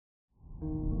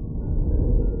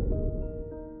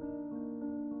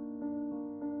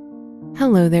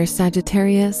Hello there,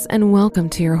 Sagittarius, and welcome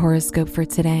to your horoscope for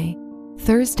today,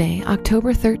 Thursday,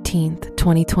 October 13th,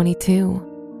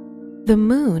 2022. The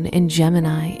moon in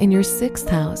Gemini in your 6th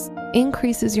house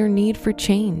increases your need for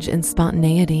change and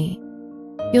spontaneity.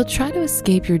 You'll try to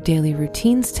escape your daily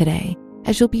routines today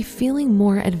as you'll be feeling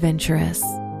more adventurous.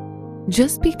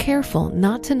 Just be careful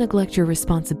not to neglect your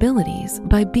responsibilities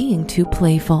by being too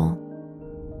playful.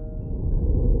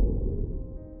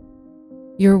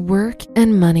 Your work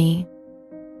and money.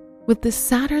 With the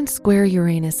Saturn square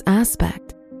Uranus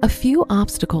aspect, a few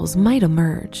obstacles might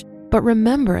emerge, but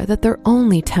remember that they're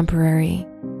only temporary.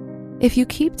 If you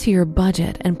keep to your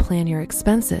budget and plan your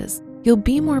expenses, you'll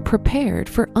be more prepared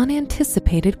for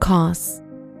unanticipated costs.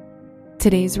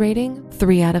 Today's rating,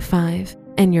 3 out of 5,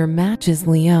 and your match is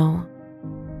Leo.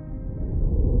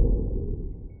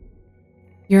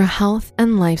 Your health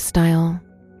and lifestyle.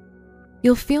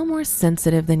 You'll feel more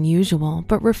sensitive than usual,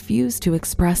 but refuse to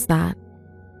express that.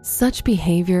 Such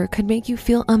behavior could make you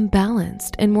feel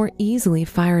unbalanced and more easily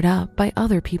fired up by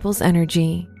other people's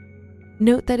energy.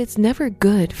 Note that it's never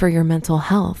good for your mental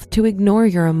health to ignore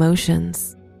your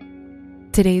emotions.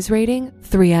 Today's rating,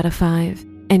 3 out of 5,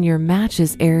 and your match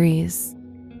is Aries.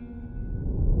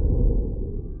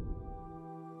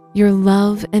 Your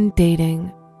love and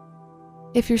dating.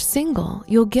 If you're single,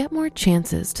 you'll get more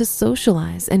chances to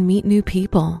socialize and meet new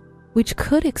people, which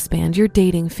could expand your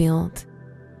dating field.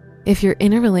 If you're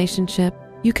in a relationship,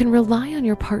 you can rely on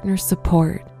your partner's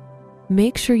support.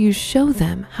 Make sure you show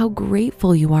them how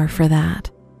grateful you are for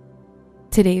that.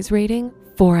 Today's rating,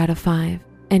 4 out of 5,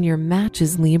 and your match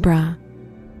is Libra.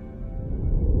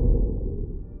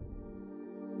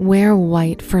 Wear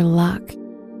white for luck.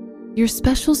 Your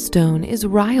special stone is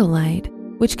rhyolite,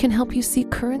 which can help you see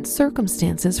current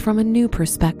circumstances from a new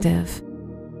perspective.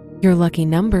 Your lucky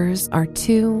numbers are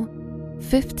 2,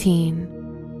 15,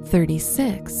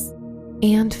 36,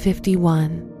 and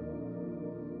 51.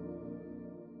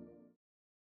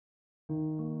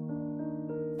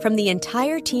 From the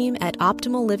entire team at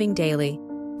Optimal Living Daily,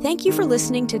 thank you for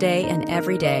listening today and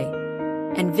every day.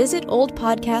 And visit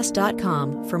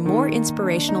oldpodcast.com for more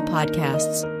inspirational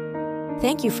podcasts.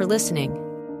 Thank you for listening.